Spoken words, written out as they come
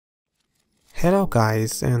Hello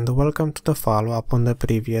guys, and welcome to the follow-up on the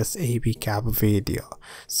previous AB cap video.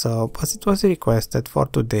 So as it was requested for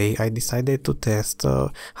today, I decided to test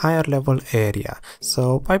a higher level area.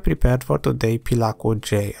 So I prepared for today Pila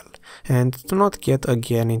jail. And to not get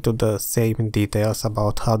again into the same details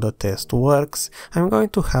about how the test works, I'm going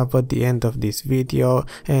to have at the end of this video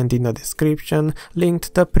and in the description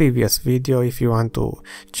linked the previous video if you want to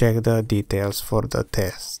check the details for the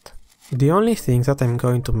test. The only things that I'm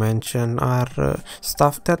going to mention are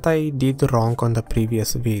stuff that I did wrong on the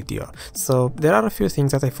previous video. So there are a few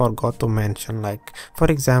things that I forgot to mention, like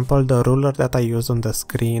for example the ruler that I use on the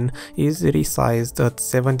screen is resized at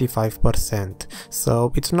 75%,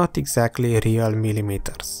 so it's not exactly real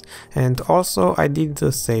millimeters. And also I did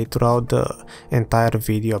say throughout the entire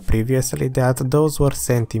video previously that those were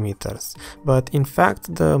centimeters, but in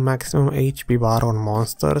fact the maximum HP bar on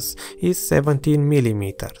monsters is 17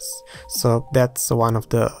 millimeters. So that's one of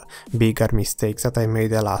the bigger mistakes that I made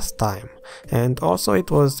the last time. And also it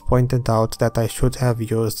was pointed out that I should have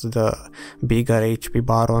used the bigger HP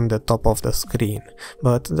bar on the top of the screen.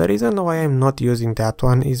 But the reason why I'm not using that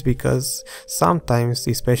one is because sometimes,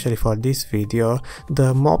 especially for this video,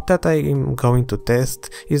 the mob that I am going to test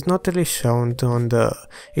is not really shown on the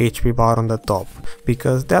HP bar on the top,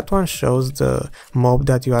 because that one shows the mob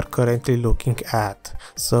that you are currently looking at.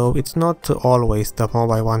 So it's not always the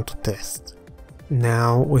mob I want to test.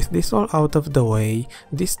 Now, with this all out of the way,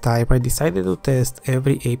 this time I decided to test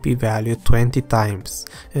every AP value 20 times,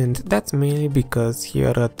 and that's mainly because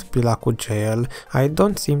here at Pila jail I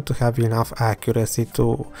don't seem to have enough accuracy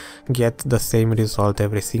to get the same result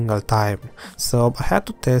every single time. So I had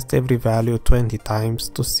to test every value 20 times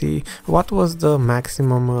to see what was the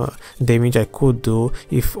maximum damage I could do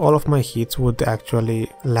if all of my hits would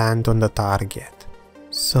actually land on the target.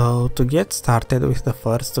 So to get started with the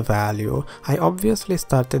first value, I obviously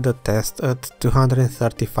started the test at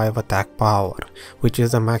 235 attack power, which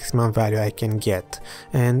is the maximum value I can get,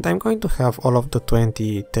 and I'm going to have all of the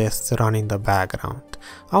 20 tests run in the background.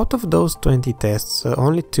 Out of those 20 tests,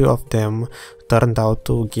 only 2 of them turned out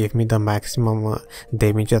to give me the maximum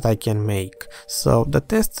damage that I can make. So the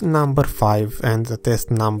test number 5 and the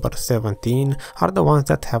test number 17 are the ones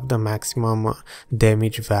that have the maximum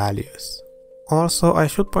damage values. Also, I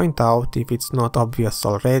should point out, if it's not obvious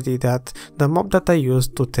already, that the mob that I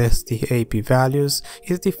used to test the AP values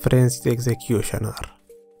is the Frenzied Executioner.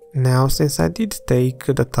 Now, since I did take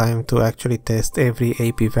the time to actually test every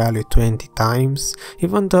AP value 20 times,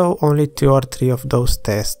 even though only 2 or 3 of those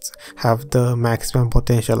tests have the maximum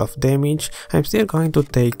potential of damage, I'm still going to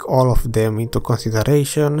take all of them into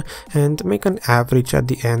consideration and make an average at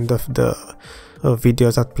the end of the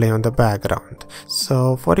videos that play on the background.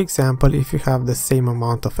 So for example, if you have the same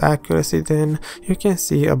amount of accuracy, then you can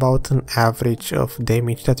see about an average of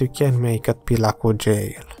damage that you can make at Pila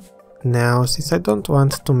jail. Now, since I don't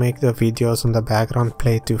want to make the videos on the background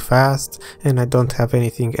play too fast and I don't have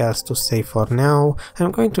anything else to say for now, I'm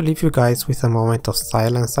going to leave you guys with a moment of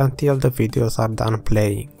silence until the videos are done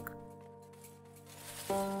playing.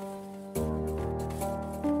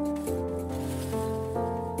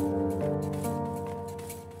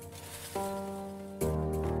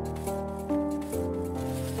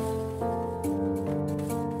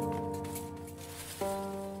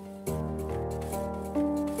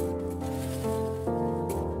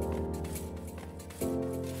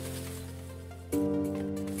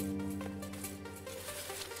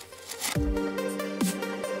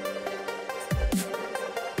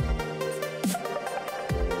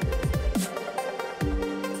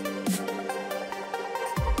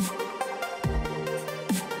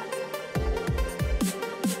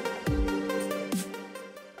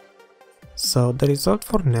 So the result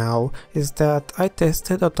for now is that I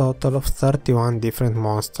tested a total of 31 different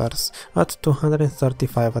monsters at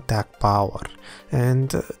 235 attack power, and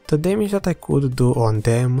the damage that I could do on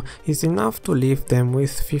them is enough to leave them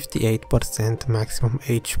with 58% maximum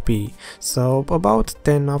HP, so about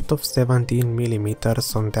 10 out of 17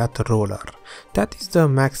 millimeters on that ruler. That is the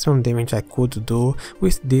maximum damage I could do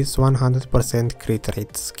with this 100% crit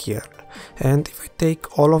rate skill. And if I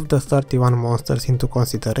take all of the 31 monsters into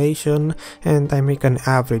consideration and I make an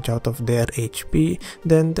average out of their HP,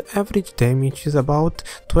 then the average damage is about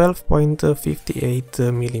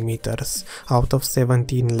 12.58 millimeters out of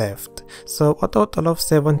 17 left, so a total of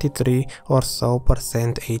 73 or so %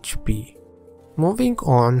 HP. Moving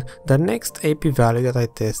on, the next AP value that I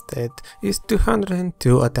tested is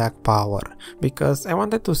 202 attack power, because I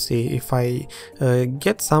wanted to see if I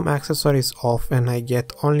get some accessories off and I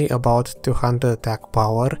get only about 200 attack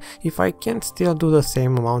power, if I can still do the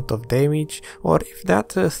same amount of damage, or if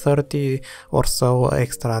that 30 or so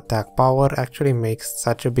extra attack power actually makes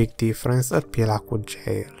such a big difference at Pila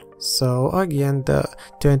Jail. So again, the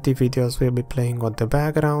 20 videos will be playing on the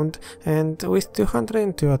background, and with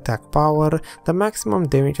 202 attack power, the maximum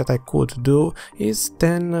damage that I could do is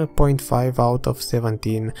 10.5 out of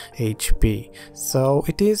 17 HP, so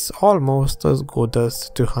it is almost as good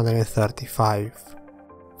as 235.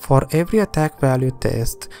 For every attack value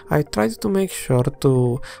test, I tried to make sure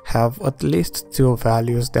to have at least 2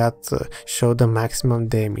 values that show the maximum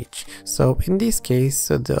damage. So in this case,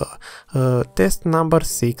 the test number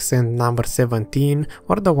 6 and number 17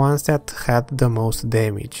 were the ones that had the most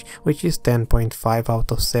damage, which is 10.5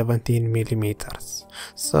 out of 17 millimeters.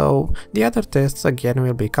 So the other tests again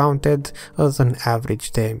will be counted as an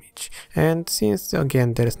average damage. And since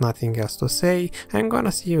again there is nothing else to say, I'm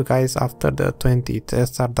gonna see you guys after the 20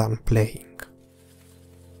 tests are done playing.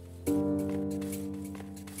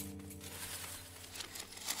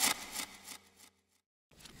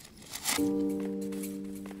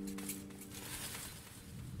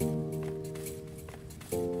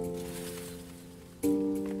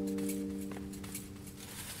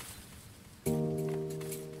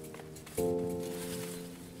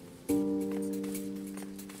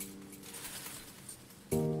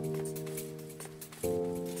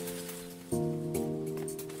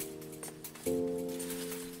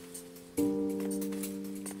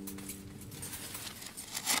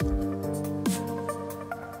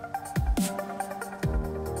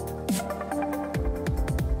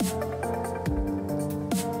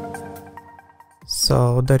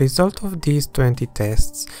 So the result of these 20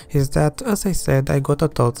 tests is that, as I said, I got a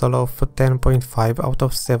total of 10.5 out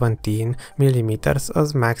of 17 millimeters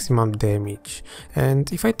as maximum damage. And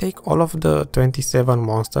if I take all of the 27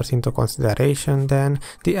 monsters into consideration, then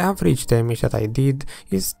the average damage that I did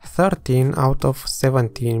is 13 out of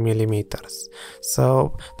 17 millimeters.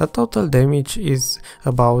 So the total damage is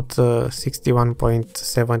about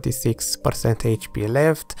 61.76% HP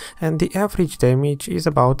left, and the average damage is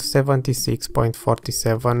about 76.47%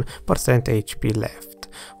 HP left,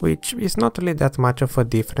 which is not really that much of a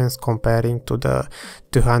difference comparing to the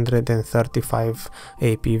 235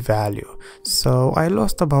 AP value. So I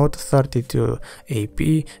lost about 32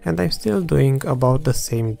 AP and I'm still doing about the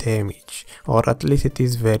same damage, or at least it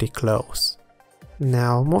is very close.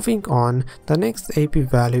 Now moving on, the next AP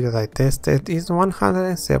value that I tested is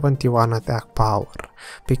 171 attack power,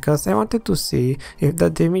 because I wanted to see if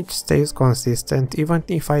the damage stays consistent even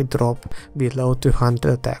if I drop below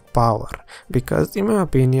 200 attack power, because in my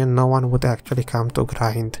opinion no one would actually come to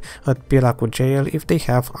grind at Pila Jail if they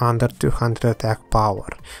have under 200 attack power.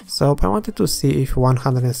 So I wanted to see if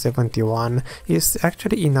 171 is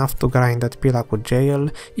actually enough to grind at Pila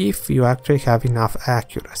Jail if you actually have enough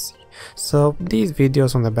accuracy. So these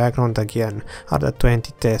videos on the background again are the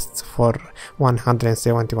 20 tests for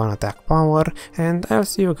 171 attack power, and I'll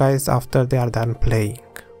see you guys after they are done playing.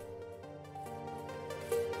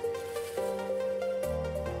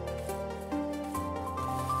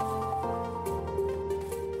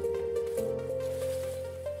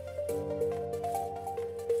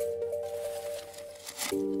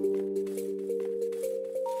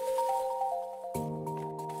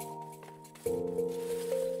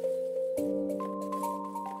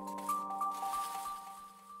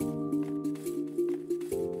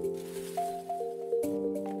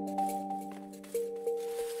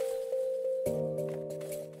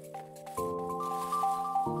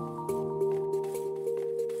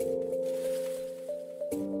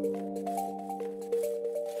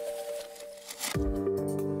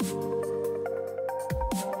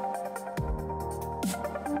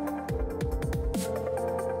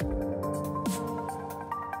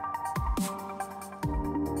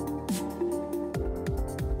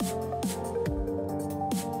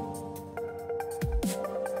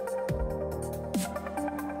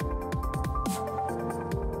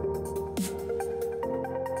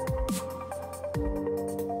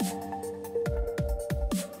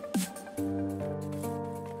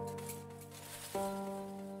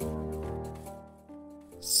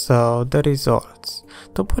 So the results.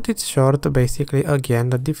 To put it short, basically again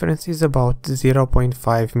the difference is about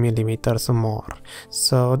 0.5 millimeters more.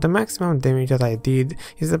 So the maximum damage that I did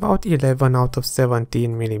is about 11 out of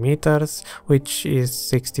 17 millimeters, which is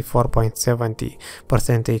 64.70%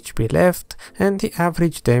 HP left, and the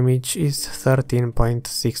average damage is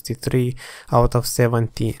 13.63 out of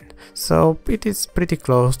 17. So it is pretty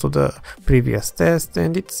close to the previous test,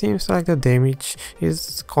 and it seems like the damage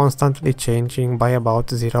is constantly changing by about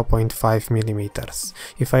 0.5 millimeters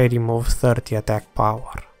if I remove 30 attack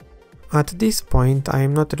power. At this point I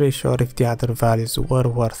am not really sure if the other values were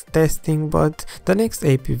worth testing, but the next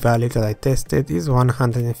AP value that I tested is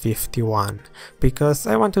 151, because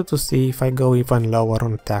I wanted to see if I go even lower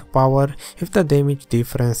on attack power, if the damage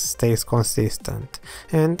difference stays consistent.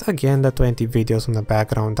 And again, the 20 videos on the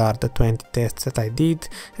background are the 20 tests that I did,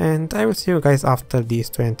 and I will see you guys after these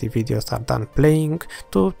 20 videos are done playing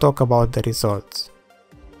to talk about the results.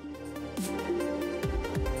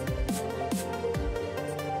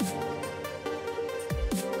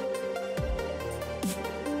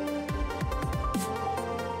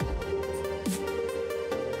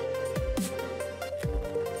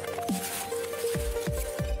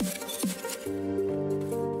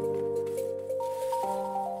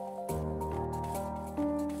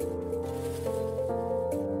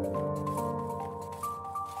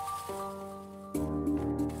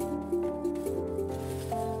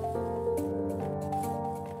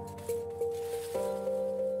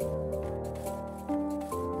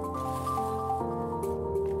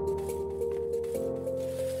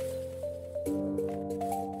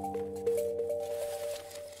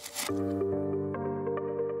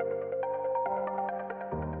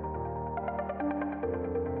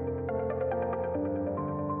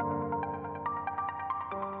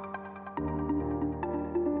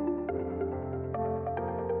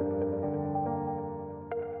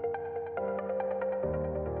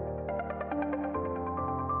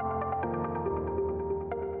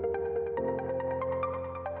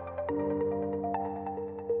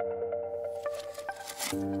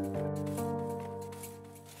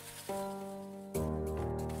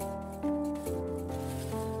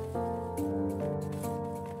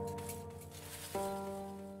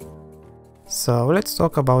 So let's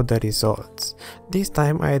talk about the results. This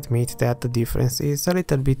time I admit that the difference is a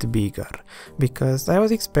little bit bigger, because I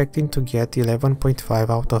was expecting to get 11.5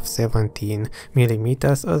 out of 17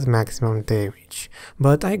 millimeters as maximum damage,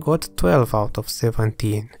 but I got 12 out of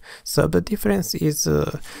 17, so the difference is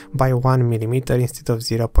by 1 millimeter instead of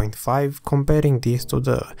 0.5, comparing this to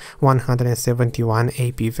the 171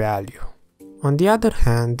 AP value. On the other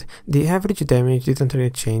hand, the average damage didn't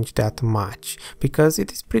really change that much, because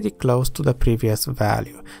it is pretty close to the previous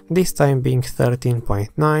value, this time being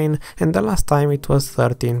 13.9 and the last time it was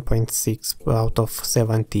 13.6 out of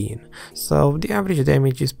 17. So the average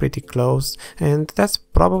damage is pretty close, and that's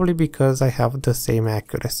probably because I have the same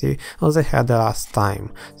accuracy as I had the last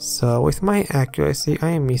time. So with my accuracy I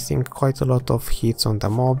am missing quite a lot of hits on the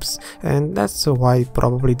mobs, and that's why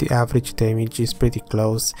probably the average damage is pretty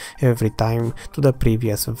close every time to the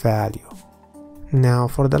previous value. Now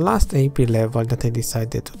for the last AP level that I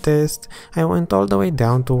decided to test, I went all the way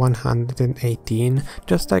down to 118,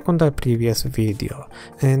 just like on the previous video,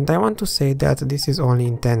 and I want to say that this is only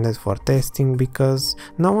intended for testing, because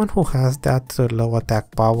no one who has that low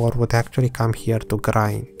attack power would actually come here to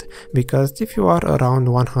grind, because if you are around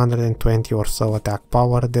 120 or so attack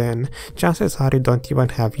power, then chances are you don't even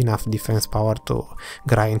have enough defense power to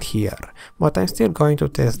grind here. But I'm still going to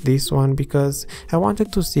test this one because I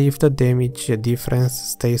wanted to see if the damage difference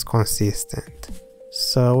stays consistent.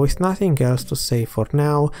 So with nothing else to say for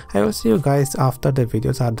now, I will see you guys after the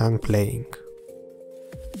videos are done playing.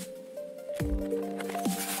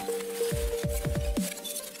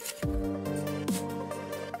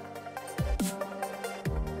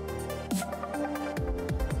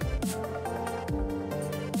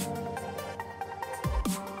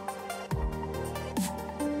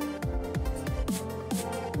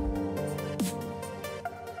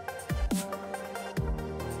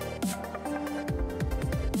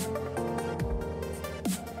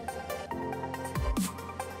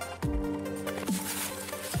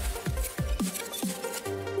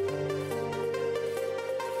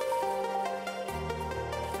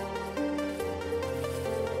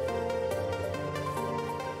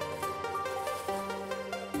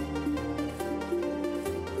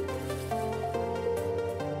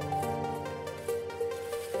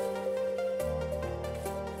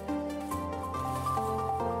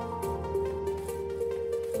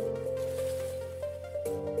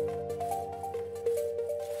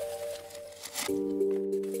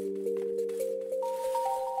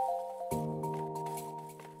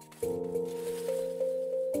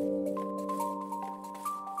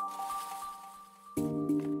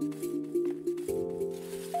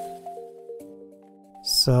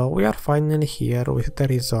 So we are finally here with the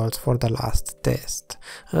results for the last test.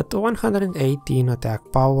 At 118 attack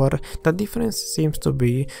power, the difference seems to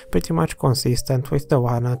be pretty much consistent with the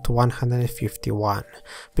one at 151,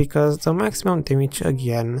 because the maximum damage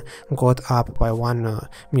again got up by 1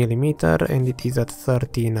 millimeter and it is at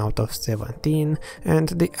 13 out of 17, and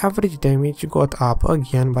the average damage got up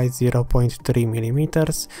again by 0.3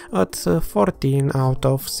 millimeters at 14 out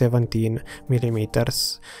of 17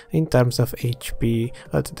 millimeters in terms of HP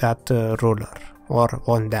at that ruler, or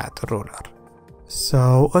on that ruler.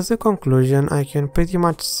 So as a conclusion, I can pretty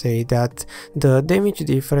much say that the damage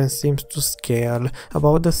difference seems to scale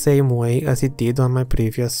about the same way as it did on my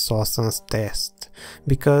previous Sausans test,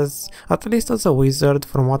 because at least as a wizard,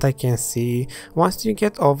 from what I can see, once you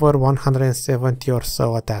get over 170 or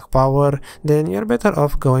so attack power, then you're better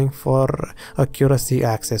off going for accuracy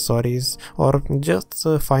accessories, or just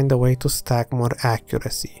find a way to stack more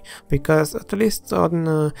accuracy, because at least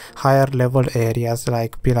on higher level areas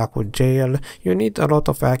like Pila jail, you need a lot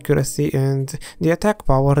of accuracy and the attack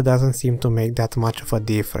power doesn't seem to make that much of a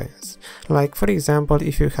difference. Like for example,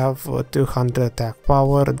 if you have 200 attack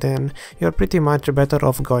power, then you're pretty much better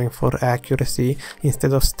off going for accuracy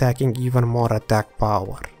instead of stacking even more attack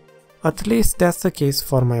power. At least that's the case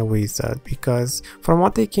for my wizard, because from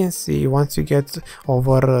what I can see, once you get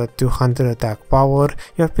over 200 attack power,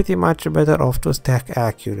 you're pretty much better off to stack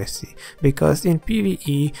accuracy, because in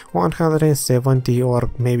PvE 170 or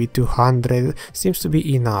maybe 200 seems to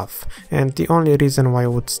be enough, and the only reason why I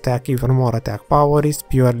would stack even more attack power is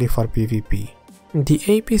purely for PvP. The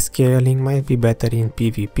AP scaling might be better in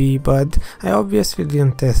PvP, but I obviously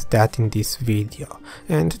didn't test that in this video,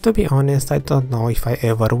 and to be honest, I don't know if I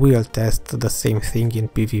ever will test the same thing in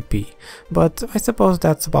PvP, but I suppose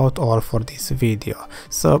that's about all for this video.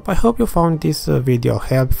 So I hope you found this video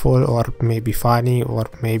helpful, or maybe funny, or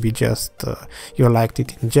maybe just you liked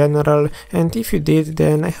it in general, and if you did,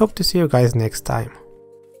 then I hope to see you guys next time.